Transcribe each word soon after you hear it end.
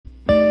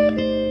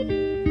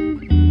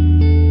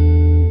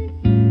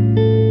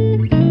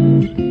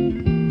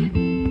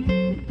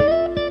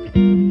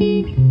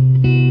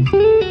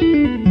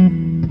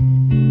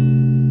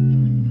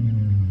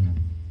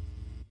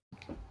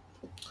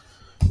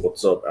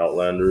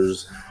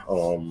Outlanders.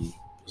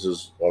 This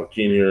is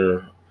Joaquin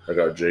here. I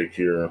got Jake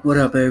here. What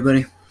up,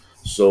 everybody?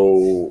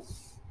 So,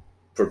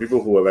 for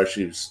people who have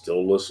actually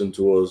still listened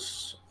to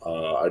us,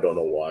 I don't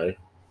know why.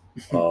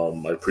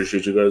 I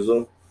appreciate you guys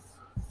though.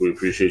 We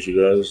appreciate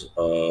you guys.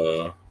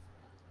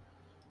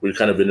 We've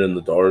kind of been in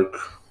the dark,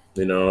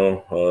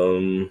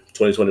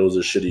 2020 was a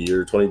shitty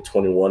year.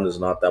 2021 is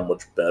not that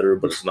much better,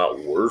 but it's not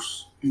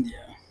worse. Yeah.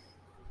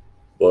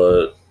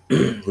 But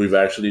we've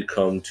actually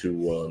come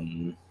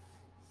to,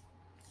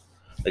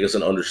 I guess,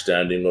 an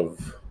understanding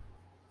of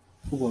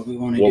What we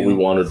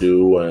want to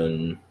do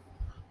and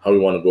how we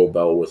want to go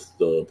about with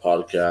the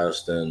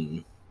podcast,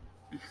 and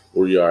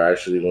we are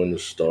actually going to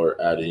start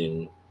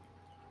adding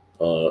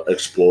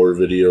explore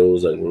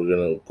videos. Like, we're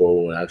gonna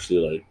go and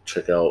actually like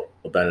check out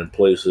abandoned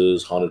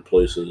places, haunted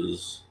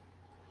places,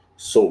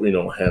 so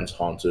hence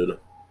haunted.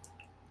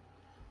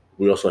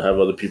 We also have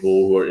other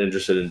people who are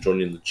interested in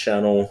joining the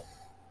channel,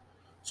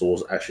 so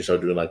we'll actually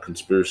start doing like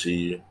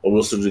conspiracy, or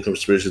we'll still do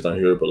conspiracies down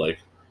here, but like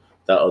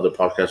that other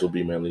podcast will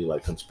be mainly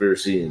like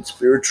conspiracy and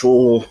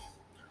spiritual.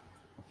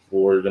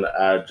 We're gonna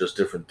add just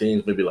different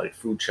things, maybe like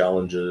food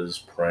challenges,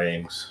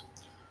 pranks.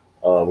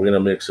 We're gonna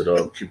mix it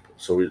up,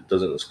 so it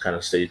doesn't kind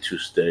of stay too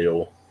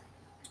stale.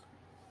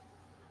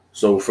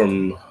 So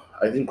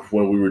I think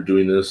when we were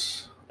doing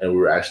this and we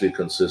were actually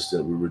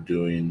consistent, we were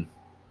doing,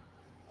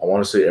 I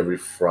want to say, every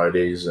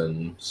Fridays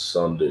and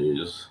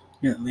Sundays.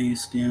 At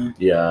least, yeah.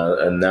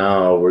 Yeah, and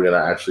now we're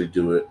gonna actually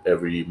do it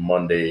every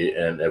Monday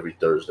and every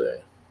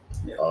Thursday.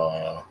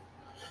 Yeah.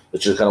 It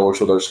just kind of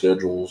works with our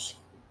schedules,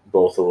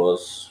 both of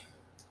us.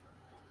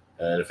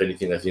 And if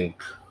anything, I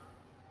think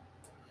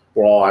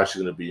we're all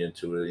actually going to be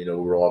into it.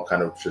 We're all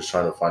kind of just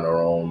trying to find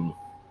our own,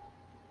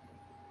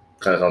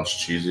 kind of sounds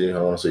cheesy, I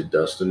don't want to say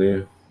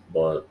destiny,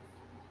 but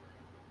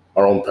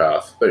our own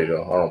path. There you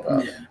go, our own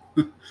path. Yeah.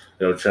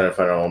 Trying to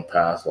find our own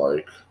path.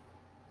 Like,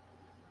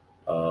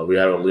 we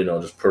have,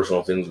 just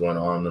personal things going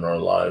on in our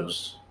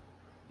lives.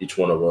 Each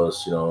one of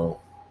us,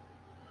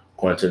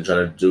 Quentin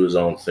trying to do his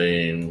own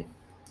thing,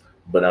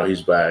 but now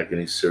he's back and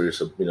he's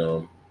serious,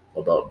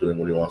 about doing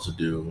what he wants to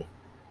do.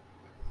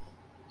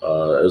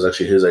 It was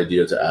actually his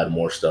idea to add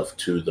more stuff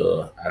to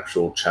the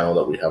actual channel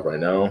that we have right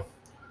now.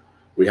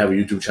 We have a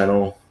YouTube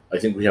channel. I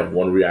think we have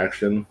one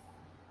reaction,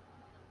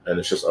 and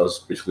it's just us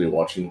basically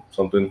watching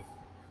something.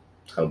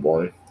 It's kind of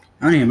boring.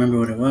 I don't even remember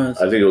what it was.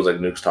 I think it was like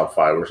Nuke's Top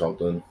 5 or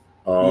something.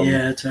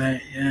 Yeah, that's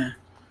right, yeah.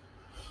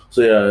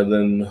 So yeah, and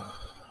then,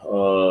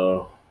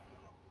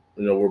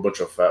 we're a bunch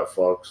of fat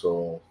fucks,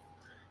 so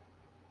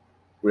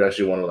we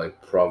actually want to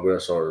like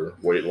progress our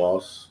weight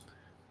loss.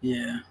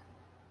 Yeah.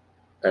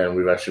 And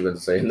we've actually been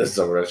saying this,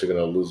 that we're actually going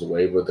to lose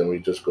weight, but then we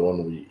just go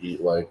and we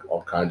eat like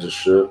all kinds of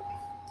shit.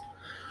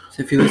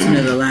 So if you listen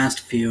to the last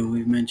few,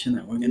 we've mentioned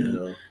that we're going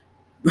to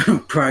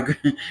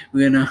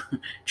we're going to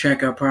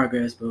track our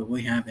progress, but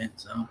we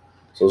haven't.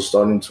 So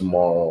starting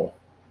tomorrow,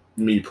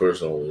 me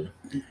personally,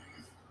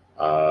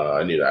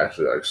 I need to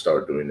actually like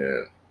start doing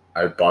it.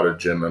 I bought a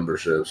gym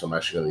membership, so I'm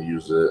actually going to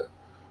use it.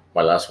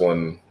 My last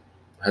one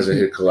hasn't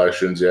hit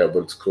collections yet,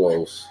 but it's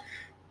close.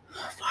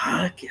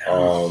 Fuck yeah.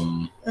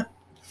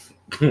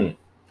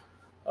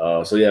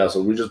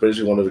 So we just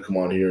basically wanted to come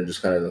on here and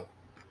just kind of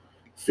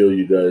fill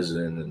you guys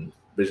in and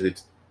basically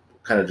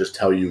kind of just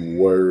tell you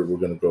where we're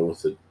going to go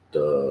with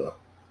the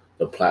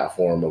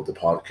platform of the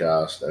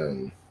podcast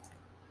and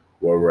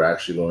where we're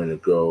actually going to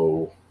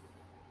go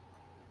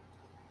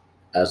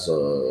as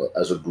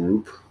a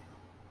group.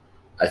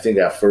 I think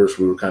at first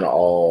we were kind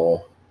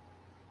of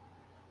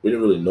we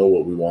didn't really know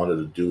what we wanted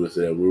to do with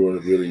it. We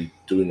weren't really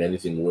doing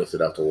anything with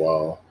it after a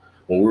while.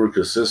 When we were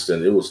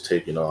consistent, it was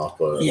taking off.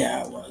 But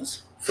yeah, it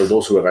was. For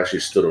those who have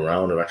actually stood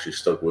around, have actually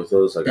stuck with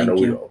us, like, thank I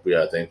know you.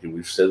 Thank you.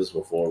 We've said this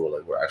before, but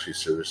like, we're actually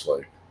serious.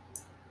 Like,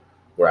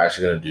 we're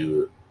actually gonna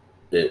do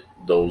it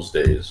those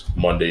days,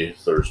 Monday,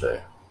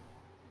 Thursday.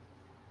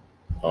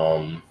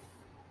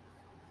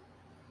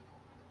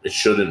 It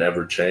shouldn't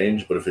ever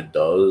change, but if it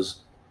does,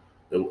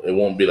 it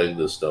won't be like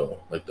this though.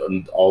 Like,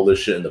 all this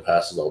shit in the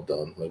past is all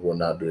done. Like, we're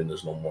not doing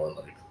this no more.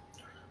 Like,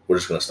 we're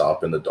just gonna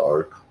stop in the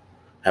dark,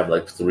 have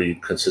like 3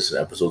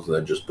 consistent episodes, and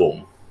then just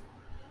boom,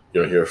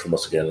 you don't hear from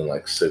us again in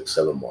like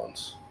 6-7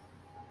 months.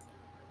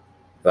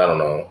 I don't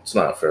know. It's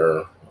not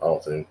fair, I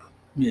don't think.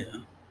 Yeah.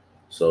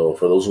 So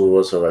for those of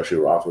us who have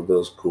actually rocked with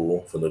us,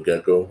 cool, from the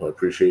get-go, I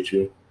appreciate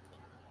you.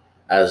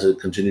 As it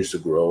continues to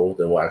grow,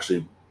 then we'll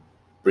actually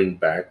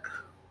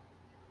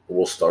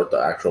we'll start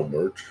the actual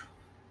merch.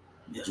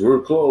 Yeah. We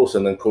were close,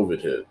 and then COVID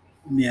hit.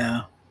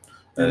 Yeah.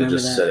 And it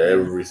just set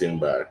everything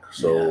back.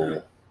 So...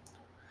 Yeah.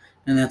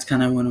 And that's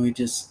kind of when we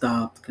just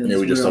stopped. We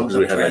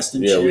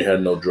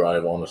had no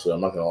drive, honestly. I'm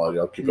not going to lie,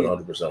 I'll keep it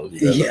 100% with you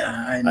guys.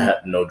 Yeah, I know. I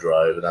had no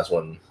drive, and that's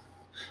when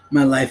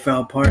my life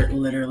fell apart,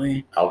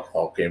 literally.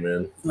 Alcohol came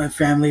in. My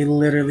family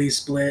literally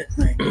split.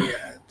 Like,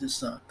 yeah, it just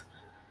sucked.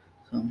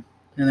 So, and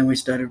then we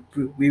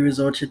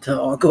resorted to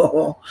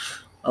alcohol.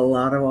 A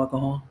lot of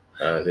alcohol.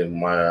 And I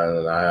think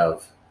I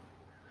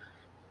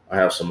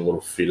have some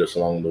little fetus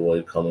along the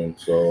way coming,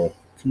 so...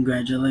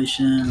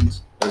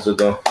 Congratulations. Is it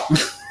though?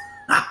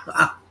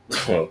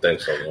 Well,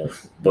 thanks so much.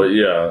 But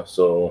yeah,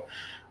 so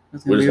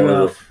we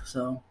just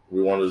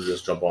wanted to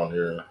just jump on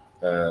here,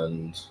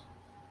 and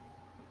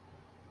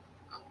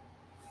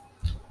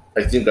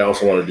I think I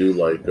also want to do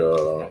like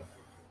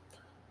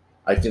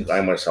I think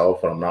I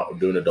myself, when I'm not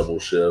doing a double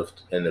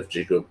shift, and if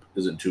Jacob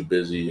isn't too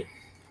busy,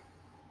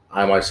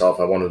 I myself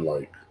I want to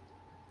like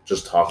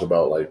just talk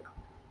about like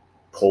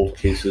cold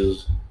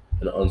cases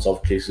and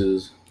unsolved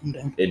cases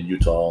in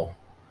Utah,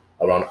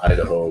 around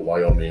Idaho,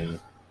 Wyoming,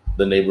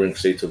 the neighboring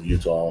states of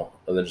Utah,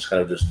 and then just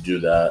kind of just do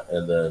that.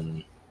 And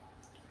then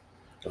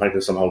if I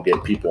can somehow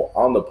get people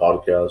on the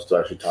podcast to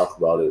actually talk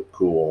about it,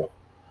 cool.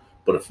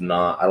 But if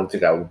not, I don't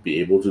think I would be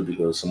able to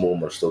because some of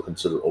them are still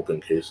considered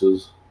open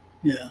cases.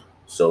 Yeah.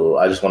 So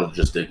I just wanted to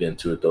just dig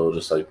into it though,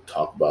 just like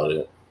talk about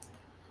it.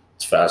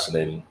 It's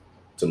fascinating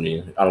to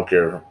me. I don't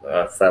care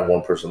if I have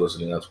one person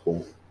listening, that's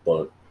cool.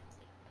 But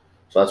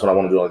so that's what I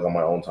want to do like on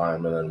my own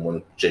time. And then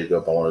when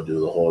Jacob, I want to do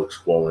the whole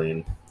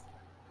exploring,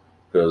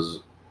 because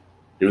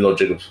even though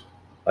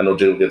I know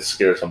Jacob gets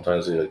scared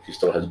sometimes. He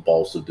still has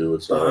balls to do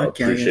it, so I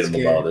appreciate him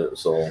about it.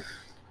 So,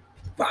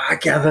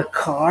 fuck, I have a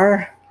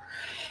car.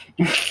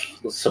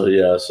 So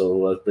yeah,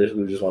 so I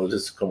basically just wanted to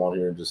just come on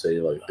here and just say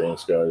like,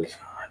 thanks guys.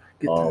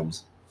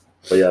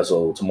 But yeah,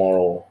 so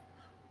tomorrow,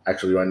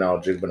 actually right now,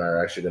 Jacob and I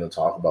are actually going to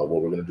talk about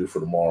what we're going to do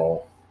for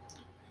tomorrow,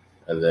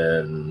 and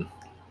then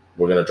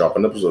we're going to drop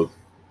an episode.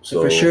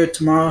 So for sure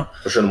tomorrow.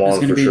 For sure tomorrow,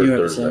 and for sure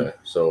Thursday. Episode.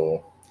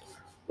 So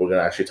we're going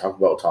to actually talk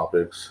about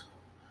topics.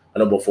 I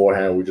know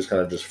beforehand we just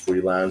kind of just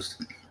freelanced,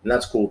 and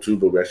that's cool too.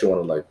 But we actually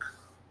want to like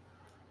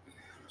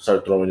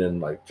start throwing in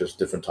like just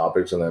different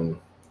topics, and then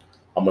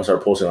I'm gonna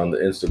start posting on the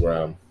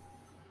Instagram.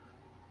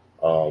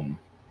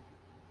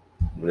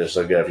 Just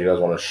like if you guys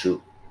want to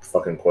shoot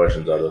fucking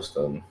questions at us,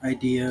 then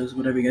ideas,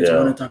 whatever you guys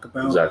want to talk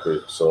about. Exactly.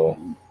 So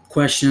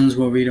questions,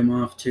 we'll read them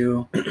off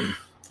too.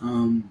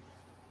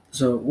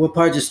 So we'll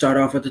probably just start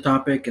off with the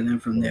topic, and then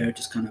from there,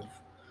 just kind of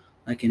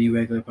like any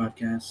regular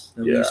podcast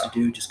that we used to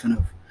do, just kind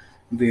of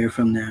veer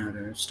from that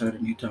or start a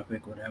new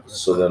topic, whatever.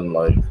 So then,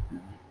 like,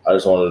 I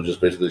just wanted to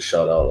just basically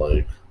shout out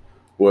like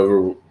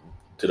whoever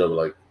did a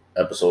like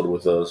episode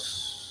with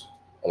us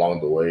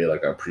along the way.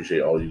 Like, I appreciate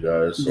all you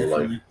guys. So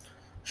Definitely. Like,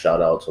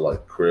 shout out to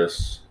like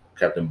Chris,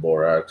 Captain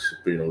Borax,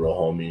 being a real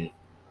homie.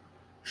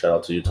 Shout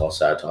out to Utah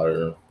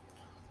Satire.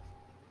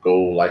 Go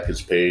like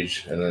his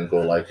page, and then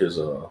go like his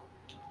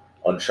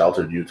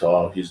Unsheltered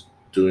Utah. He's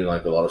doing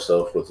like a lot of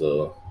stuff with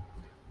the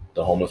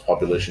homeless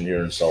population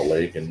here in Salt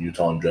Lake and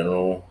Utah in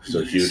general. He's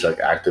a huge like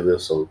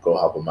activist, so go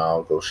help him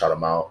out, go shout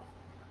him out.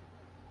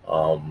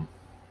 And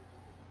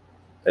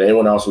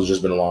anyone else who's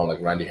just been along,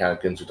 like Randy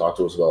Hankins, who talked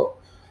to us about,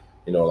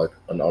 like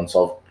an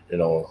unsolved,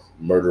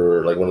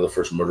 murderer, like one of the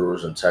first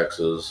murderers in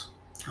Texas.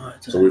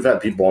 So we've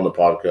had people on the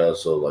podcast,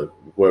 so like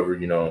whoever,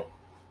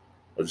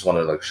 I just want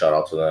to like shout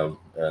out to them,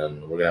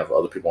 and we're gonna have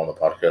other people on the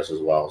podcast as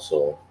well.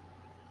 So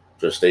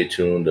just stay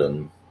tuned,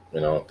 and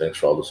thanks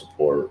for all the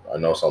support. I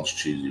know it sounds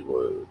cheesy,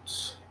 but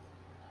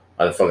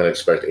I didn't fucking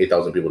expect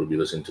 8,000 people to be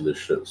listening to this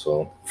shit.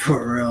 So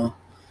for real,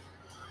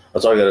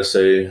 that's all I gotta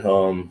say.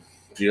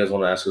 If you guys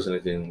want to ask us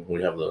anything,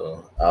 we have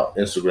the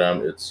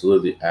Instagram. It's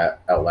literally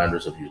at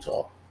Outlanders of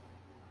Utah.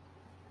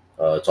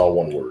 It's all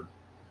one word,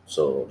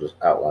 so just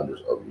Outlanders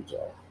of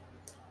Utah.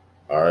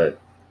 All right,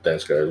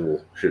 thanks guys.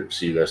 We'll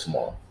see you guys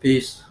tomorrow.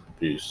 Peace.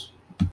 Peace.